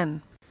start at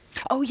 10.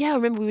 Oh yeah, I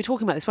remember we were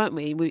talking about this, weren't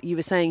we? You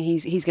were saying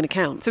he's going to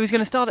count. So he's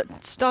going to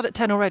start at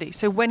 10 already.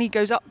 So when he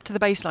goes up to the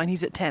baseline,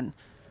 he's at 10,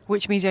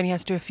 which means he only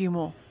has to do a few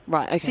more.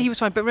 Right, okay. So he was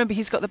fine, but remember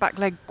he's got the back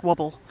leg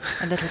wobble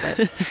a little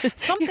bit.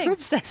 Something You're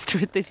obsessed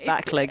with this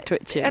back leg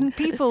twitching. And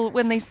people,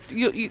 when they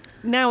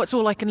now it's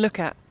all I can look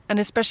at, and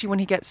especially when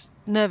he gets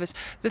nervous.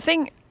 The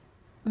thing,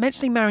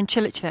 mentioning Marin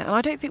Cilic there, and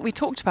I don't think we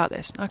talked about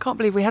this. I can't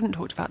believe we hadn't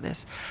talked about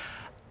this.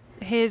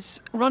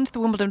 His run to the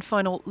Wimbledon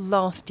final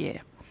last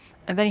year,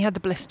 and then he had the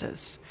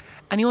blisters.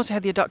 And he also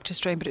had the adductor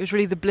strain, but it was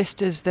really the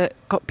blisters that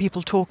got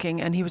people talking,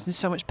 and he was in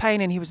so much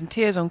pain, and he was in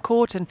tears on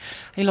court, and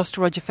he lost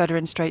to Roger Federer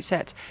in straight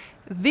sets.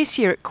 This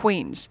year at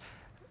Queen's,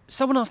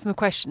 someone asked him the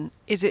question,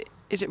 is it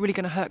really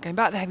going to hurt going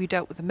back there? Have you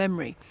dealt with the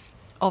memory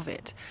of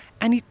it?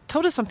 And he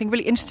told us something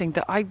really interesting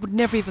that I would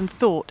never even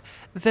thought,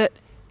 that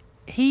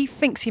he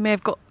thinks he may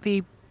have got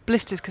the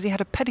blisters because he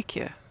had a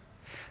pedicure.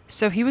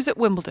 So he was at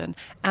Wimbledon,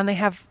 and they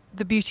have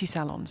the beauty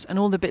salons and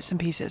all the bits and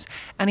pieces,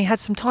 and he had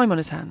some time on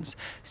his hands.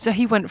 So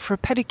he went for a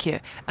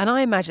pedicure. And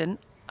I imagine,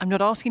 I'm not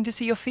asking to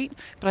see your feet,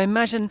 but I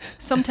imagine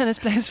some tennis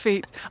players'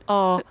 feet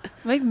are,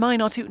 maybe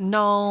mine are too,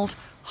 gnarled,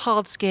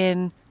 hard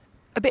skin,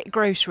 a bit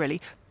gross really,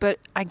 but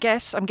I'm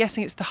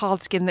guessing it's the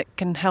hard skin that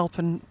can help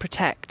and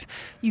protect.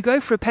 You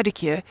go for a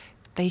pedicure,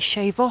 they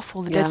shave off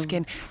all the dead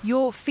skin.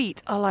 Your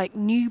feet are like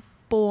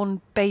newborn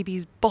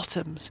babies'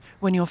 bottoms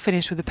when you're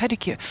finished with a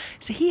pedicure.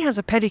 So he has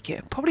a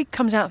pedicure, probably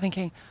comes out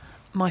thinking,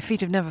 my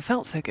feet have never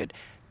felt so good.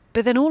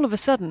 But then all of a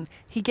sudden,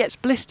 he gets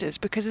blisters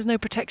because there's no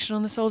protection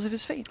on the soles of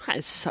his feet. That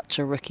is such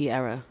a rookie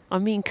error. I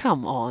mean,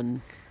 come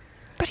on.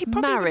 But he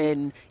probably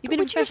Marin, you've been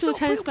a professional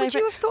tennis player. Would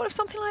you have thought of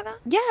something like that?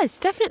 Yes,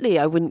 definitely.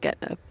 I wouldn't get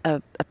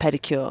a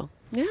pedicure.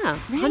 Yeah,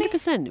 Really?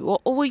 100%.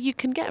 Or you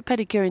can get a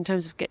pedicure in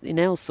terms of getting your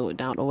nails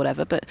sorted out or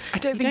whatever, but I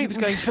don't think he was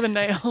going for the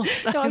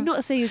nails. No, I'm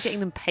not saying he was getting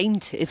them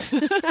painted.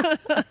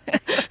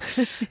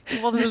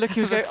 It wasn't a look he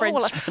was going,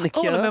 French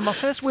manicure. I remember my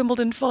first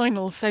Wimbledon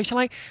final, so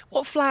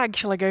what flag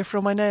shall I go for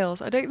on my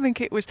nails? I don't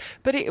think it was,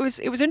 but it was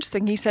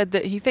interesting. He said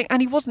that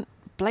and he wasn't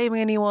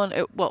blaming anyone,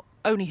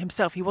 only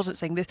himself. He wasn't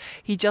saying this.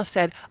 He just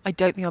said, I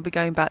don't think I'll be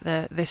going back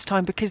there this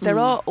time, because there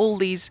are all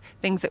these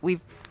things that we've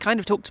kind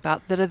of talked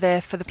about that are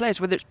there for the players,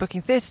 whether it's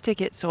booking theatre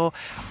tickets or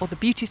the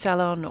beauty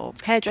salon or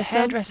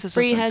hairdressers,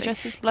 free or something.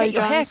 hairdressers, blow Get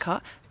your hair dries.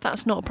 cut.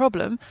 That's not a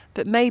problem,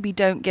 but maybe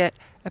don't get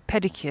a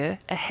pedicure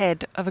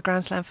ahead of a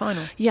Grand Slam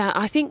final. Yeah,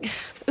 I think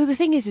the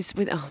thing is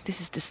with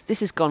this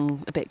has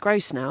gone a bit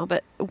gross now,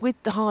 but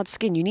with the hard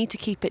skin, you need to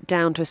keep it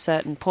down to a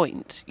certain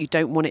point. You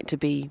don't want it to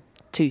be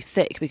too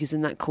thick, because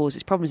then that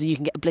causes problems and you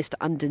can get a blister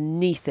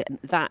underneath it. And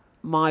that,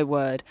 my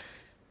word,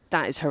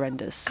 that is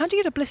horrendous. How do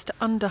you get a blister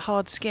under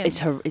hard skin?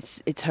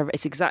 It's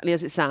exactly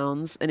as it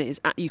sounds, and it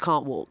is you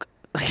can't walk.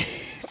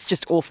 It's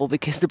just awful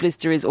because the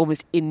blister is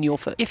almost in your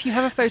foot. If you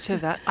have a photo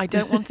of that, I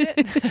don't want it.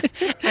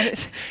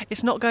 And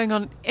it's not going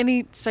on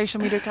any social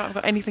media account. I've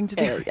got anything to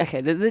do.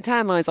 Okay, the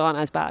tan lines aren't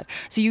as bad.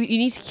 So you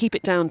need to keep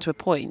it down to a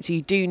point. So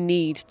you do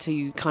need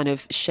to kind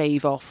of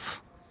shave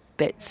off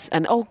bits.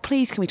 And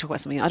please, can we talk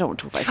about something? I don't want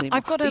to talk about this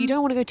anymore. But you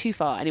don't want to go too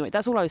far. Anyway,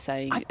 that's all I was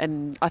saying.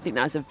 And I think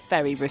that was a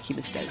very rookie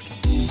mistake.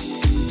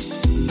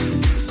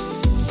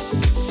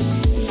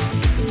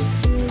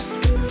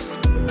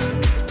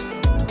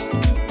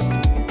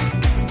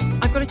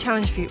 I've got a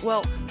challenge for you.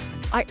 Well,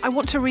 I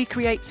want to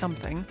recreate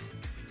something,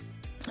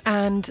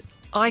 and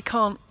I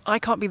can't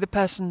be the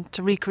person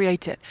to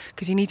recreate it,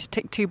 because you need to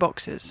tick 2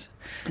 boxes.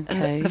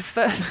 Okay. And the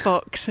first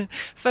box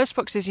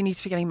is you need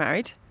to be getting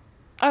married.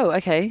 Oh,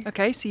 okay.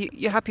 Okay, so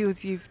you're happy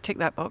with you've ticked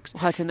that box.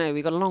 Well, I don't know.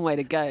 We've got a long way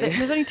to go.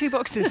 There's only 2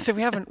 boxes, so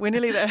we're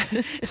nearly there.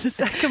 The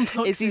second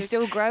box Is he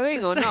still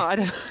growing or not?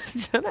 I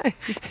don't know.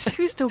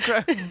 Who's still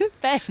growing?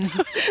 Ben.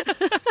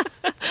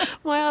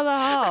 My other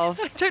half.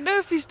 I don't know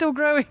if he's still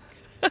growing.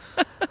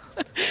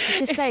 I'm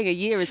just saying, a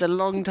year is a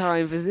long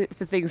time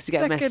for things to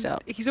get messed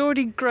up. He's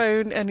already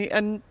grown,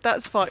 and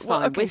that's fine. It's fine.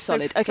 Well, okay, we're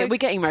solid. Okay, we're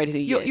getting married in a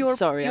year. You're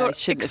I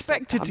shouldn't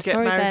expected have to said get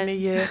that. married Ben. in a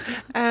year,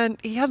 and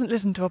he hasn't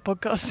listened to our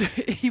podcast, so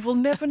he will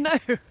never know.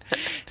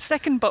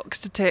 Second box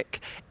to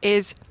tick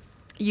is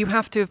you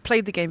have to have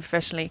played the game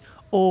professionally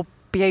or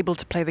be able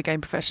to play the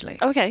game professionally.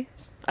 Okay,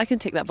 I can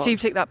tick that box. So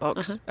you've ticked that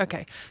box. Uh-huh.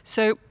 Okay.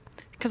 So,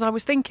 because I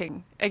was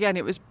thinking, again,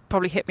 it was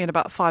probably hit me at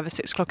about 5 or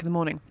 6 o'clock in the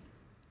morning.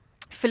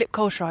 Philip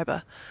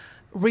Kohlschreiber,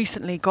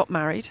 recently got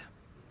married,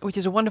 which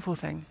is a wonderful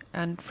thing,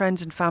 and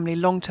friends and family,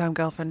 long-term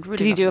girlfriend. Really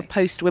Did he do a lovely.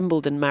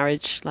 post-Wimbledon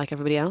marriage like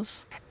everybody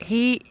else?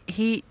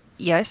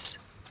 Yes,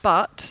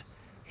 but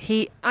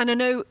and I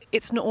know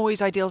it's not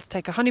always ideal to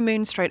take a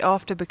honeymoon straight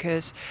after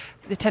because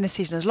the tennis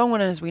season is a long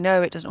one, and as we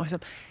know, it doesn't always.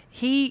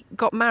 He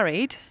got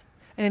married,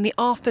 and in the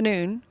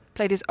afternoon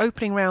played his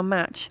opening round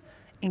match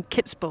in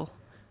Kitzbühel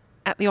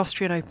at the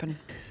Austrian Open.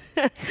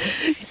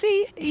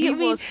 See,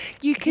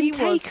 you can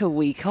take a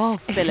week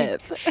off,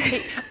 Philip.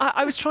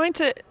 I was trying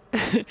to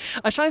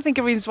think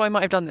of reasons why I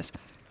might have done this.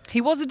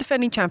 He was a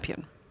defending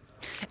champion.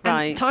 And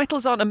Right.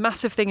 titles aren't a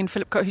massive thing in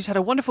Philip Koch, who's had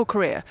a wonderful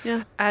career.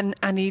 Yeah. And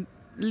he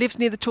lives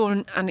near the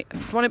tournament and he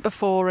won it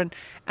before,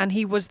 and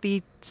he was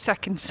the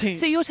second seed.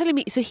 So you're telling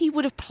me, so he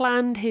would have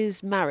planned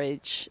his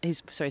marriage. He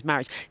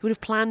would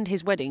have planned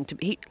his wedding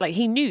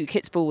he knew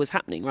Kitzbühel was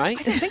happening, right?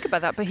 I didn't think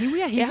about that, but he it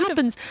would have.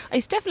 happens.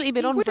 It's definitely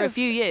been he on would for a have-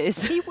 few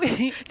years. He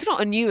It's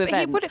not a new But he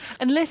event. would,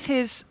 unless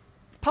his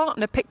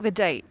partner picked the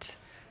date,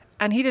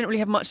 and he didn't really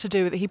have much to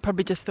do with it. He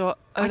probably just thought,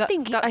 I that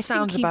think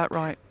sounds he- about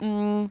right.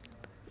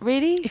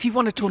 Really? If you've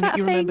won a Is tournament, that a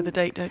you remember thing? the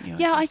date, don't you?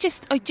 Yeah, I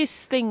guess?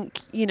 just think,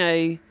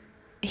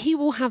 he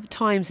will have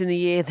times in the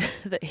year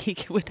that he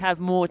would have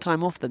more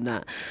time off than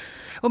that.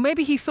 Well,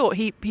 maybe he thought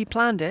he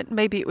planned it.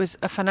 Maybe it was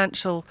a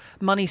financial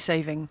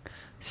money-saving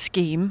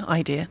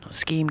idea, not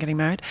scheme, getting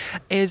married,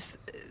 is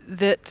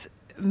that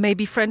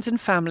maybe friends and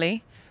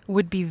family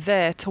would be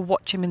there to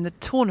watch him in the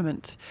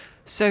tournament.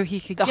 So he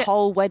could The get...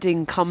 whole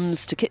wedding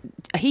comes to...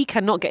 He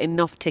cannot get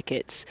enough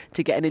tickets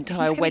to get an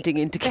entire wedding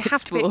into There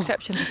have to be Kitzbühel.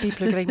 exceptions of people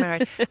who are getting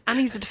married. And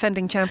he's the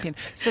defending champion.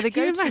 So they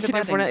Can you go to the imagine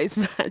everyone wedding.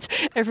 at his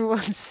match?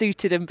 Everyone's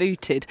suited and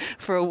booted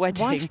for a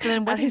wedding. Wife's still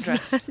in At wedding his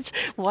dress. match.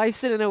 Wife's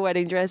still in a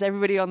wedding dress.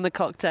 Everybody on the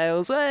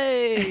cocktails.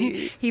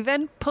 Way. He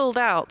then pulled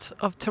out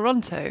of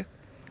Toronto,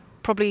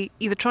 probably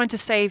either trying to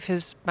save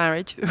his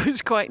marriage, it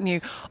was quite new,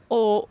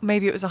 or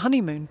maybe it was a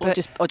honeymoon.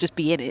 or just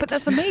be in it. But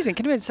that's amazing.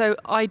 Can you imagine? So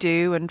I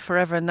do, and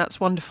forever, and that's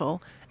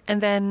wonderful. And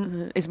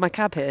then Is my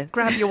cab here?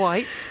 grab your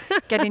whites,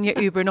 get in your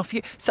Uber, and off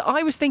you. So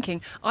I was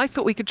thinking, I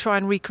thought we could try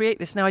and recreate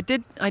this. Now I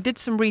did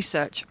some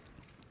research.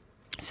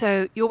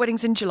 So your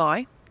wedding's in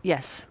July,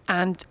 Yes.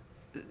 and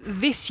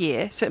this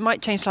year, so it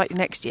might change slightly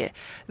next year.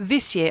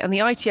 This year, on the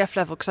ITF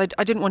level, because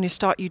I didn't want to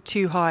start you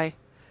too high,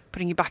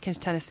 putting you back into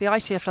tennis. The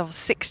ITF level,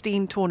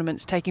 16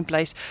 tournaments taking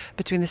place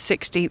between the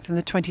 16th and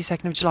the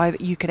 22nd of July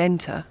that you could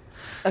enter.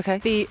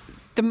 Okay.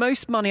 The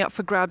most money up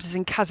for grabs is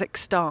in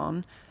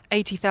Kazakhstan,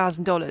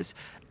 $80,000.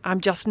 I'm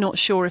just not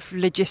sure if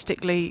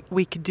logistically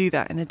we could do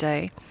that in a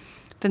day.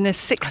 Then there's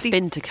 60. I've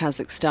been to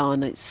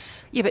Kazakhstan.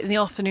 It's Yeah, but in the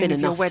afternoon been of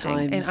your enough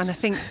wedding, times. and I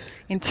think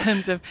in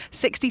terms of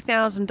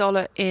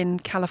 $60,000 in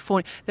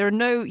California, there are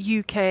no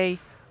UK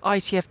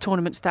ITF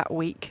tournaments that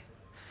week.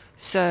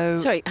 So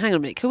Sorry, hang on a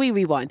minute. Can we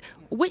rewind?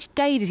 Which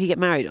day did he get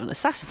married on? A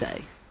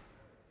Saturday?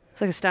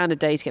 It's like a standard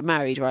day to get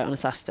married, right, on a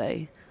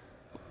Saturday.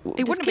 it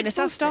wouldn't have been a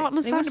Saturday. Start on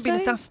a It wouldn't have been a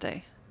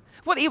Saturday.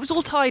 Well, it was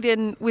all tied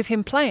in with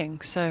him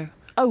playing. So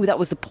Oh, that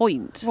was the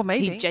point. well,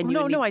 maybe. He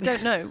genuinely... No, I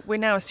don't know. We're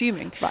now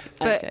assuming. Right,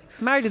 But okay.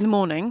 married in the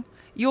morning.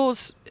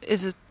 Yours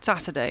is a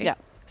Saturday. Yeah.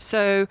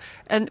 So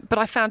but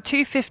I found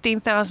two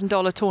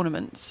 $15,000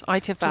 tournaments,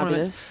 ITF tournaments.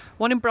 Fabulous.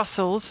 One in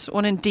Brussels,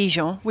 one in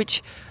Dijon,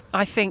 which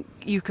I think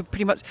you could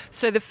pretty much.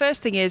 So the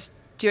first thing is,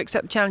 do you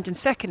accept the challenge? And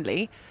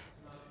secondly,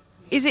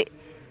 is it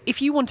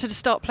if you wanted to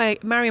start playing?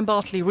 Marion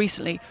Bartley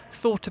recently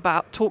talked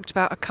about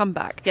a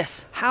comeback.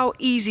 Yes. How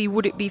easy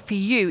would it be for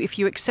you if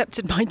you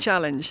accepted my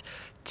challenge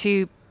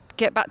to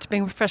get back to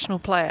being a professional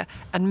player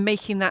and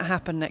making that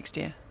happen next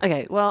year?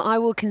 Okay, well, I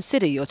will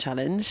consider your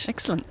challenge.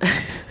 Excellent.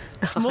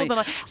 It's more than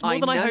I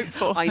know, hoped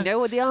for. I know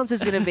what the answer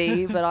is going to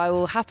be, but I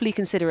will happily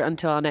consider it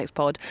until our next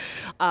pod.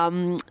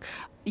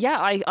 Yeah,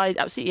 I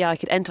absolutely. Yeah, I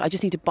could enter. I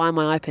just need to buy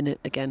my iPin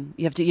again.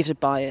 You have to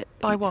buy it.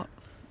 By what?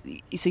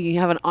 So you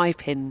have an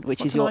iPin, which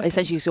What's is an your iPin?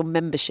 essentially it's your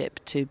membership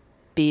to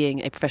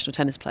being a professional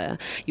tennis player.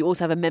 You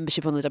also have a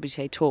membership on the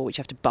WTA tour, which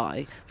you have to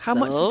buy. How It's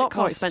much a does it lot cost?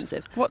 more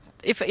expensive. What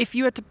if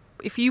you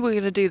were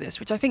going to do this,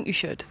 which I think you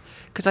should,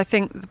 because I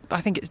think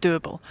it's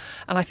doable,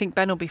 and I think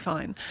Ben will be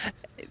fine.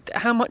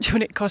 How much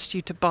would it cost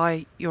you to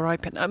buy your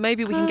iPin?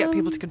 Maybe we can get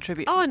people to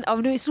contribute. Oh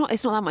no, it's not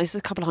that much. It's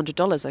a couple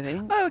 $100, I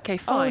think. Oh, okay,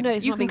 fine. no,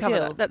 it's you not a can big cover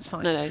deal. that. That's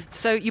fine. No.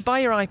 So you buy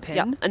your iPin,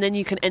 Yeah, and then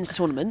you can enter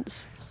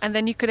tournaments. and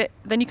then you can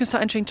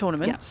start entering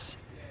tournaments.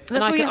 And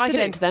that's And all you have I to could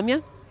do. enter them, yeah?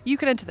 You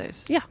can enter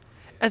those. Yeah.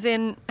 As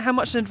in, how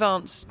much in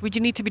advance? Would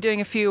you need to be doing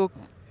a few, or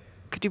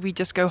could we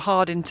just go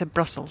hard into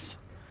Brussels?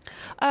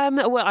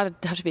 Well, I'd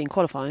have to be in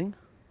qualifying.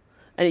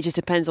 And it just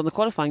depends on the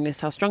qualifying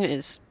list how strong it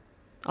is.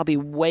 I'll be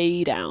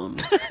way down.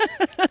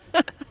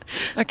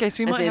 Okay,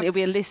 so we As might in, have... it'll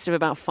be a list of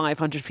about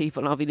 500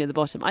 people and I'll be near the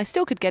bottom. I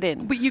still could get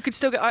in. But you could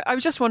still get... I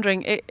was just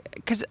wondering,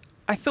 because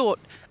I thought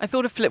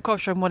of Philip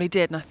Kohlschreiber and what he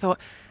did, and I thought,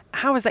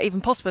 how is that even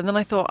possible? And then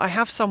I thought, I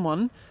have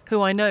someone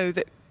who I know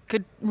that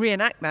could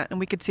reenact that and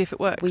we could see if it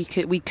works.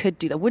 We could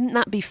do that. Wouldn't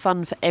that be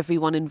fun for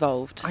everyone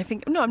involved? I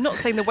think, no, I'm not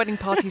saying the wedding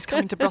party's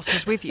coming to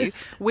Brussels with you.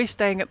 We're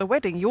staying at the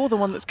wedding. You're the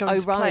one that's going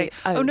to play.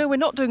 Oh, no, we're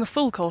not doing a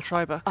full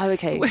Kohlschreiber. Oh,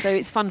 okay. So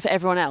it's fun for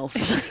everyone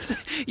else.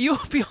 You'll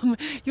be on the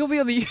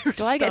Eurostar.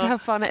 Do I get to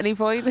have fun at any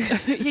point?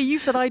 Yeah, you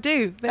said I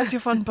do. That's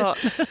your fun part.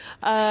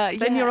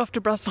 Then you're off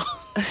to Brussels.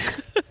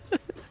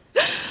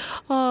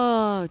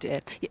 Oh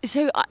dear.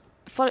 So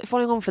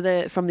following on from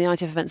the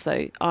ITF events,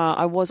 though,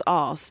 I was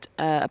asked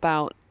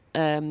about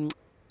the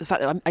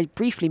fact that I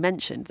briefly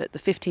mentioned that the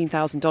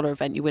 $15,000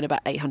 event, you win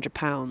about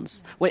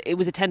 £800. Well, it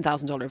was a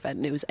 $10,000 event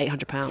and it was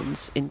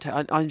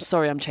 £800 I'm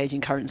sorry I'm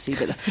changing currency,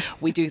 but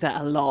we do that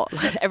a lot.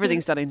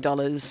 Everything's done in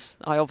dollars.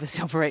 I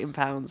obviously operate in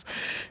pounds.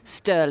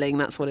 Sterling,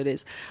 that's what it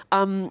is.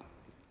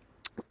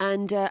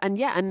 And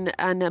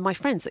my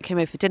friends that came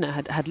over for dinner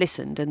had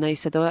listened, and they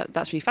said, "Oh,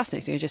 that's really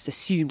fascinating. I just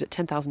assumed that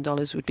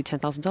 $10,000 would be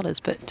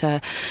 $10,000, but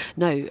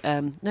no,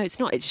 it's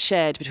not. It's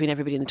shared between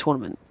everybody in the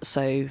tournament.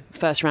 So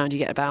first round you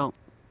get about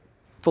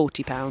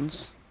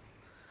 £40,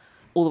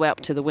 all the way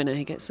up to the winner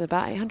who gets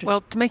about £800.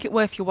 Well, to make it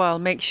worth your while,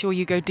 make sure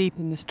you go deep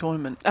in this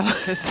tournament,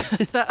 because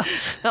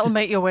that'll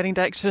make your wedding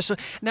day extra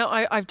special. Now,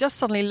 I've just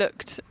suddenly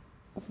looked.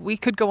 We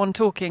could go on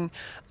talking.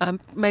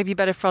 Maybe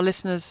better for our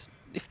listeners,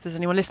 if there's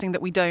anyone listening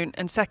that we don't.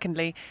 And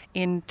secondly,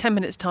 in 10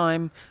 minutes'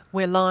 time,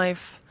 we're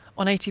live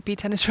on ATP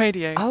Tennis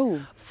Radio.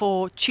 Oh,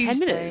 for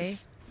Tuesday. 10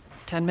 minutes?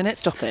 10 minutes.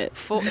 Stop it.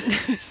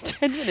 It's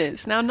 10 minutes.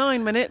 It's now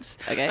 9 minutes.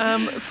 Okay.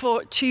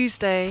 For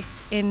Tuesday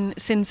in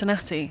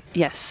Cincinnati.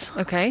 Yes.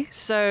 Okay.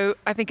 So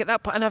I think at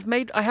that point,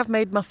 and I have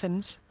made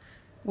muffins,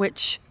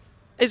 which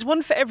is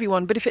one for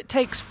everyone, but if it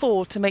takes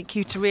 4 to make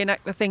you to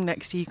reenact the thing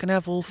next to you, you can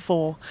have all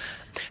 4.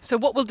 So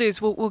what we'll do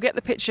is we'll get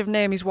the picture of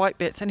Naomi's white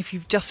bits, and if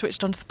you've just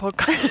switched onto the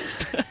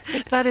podcast,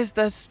 that is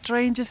the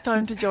strangest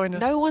time to join us.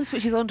 No one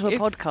switches onto a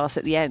podcast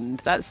at the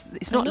end.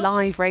 It's not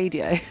live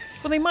radio.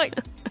 Well, they might.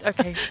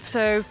 Okay,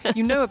 so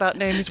you know about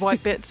Naomi's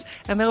white bits,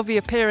 and they'll be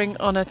appearing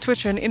on a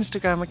Twitter and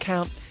Instagram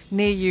account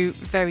near you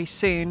very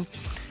soon.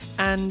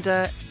 And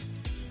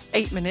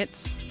 8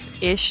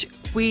 minutes-ish.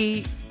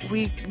 We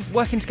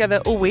working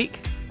together all week,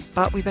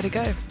 but we better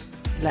go.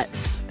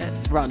 Let's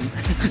run.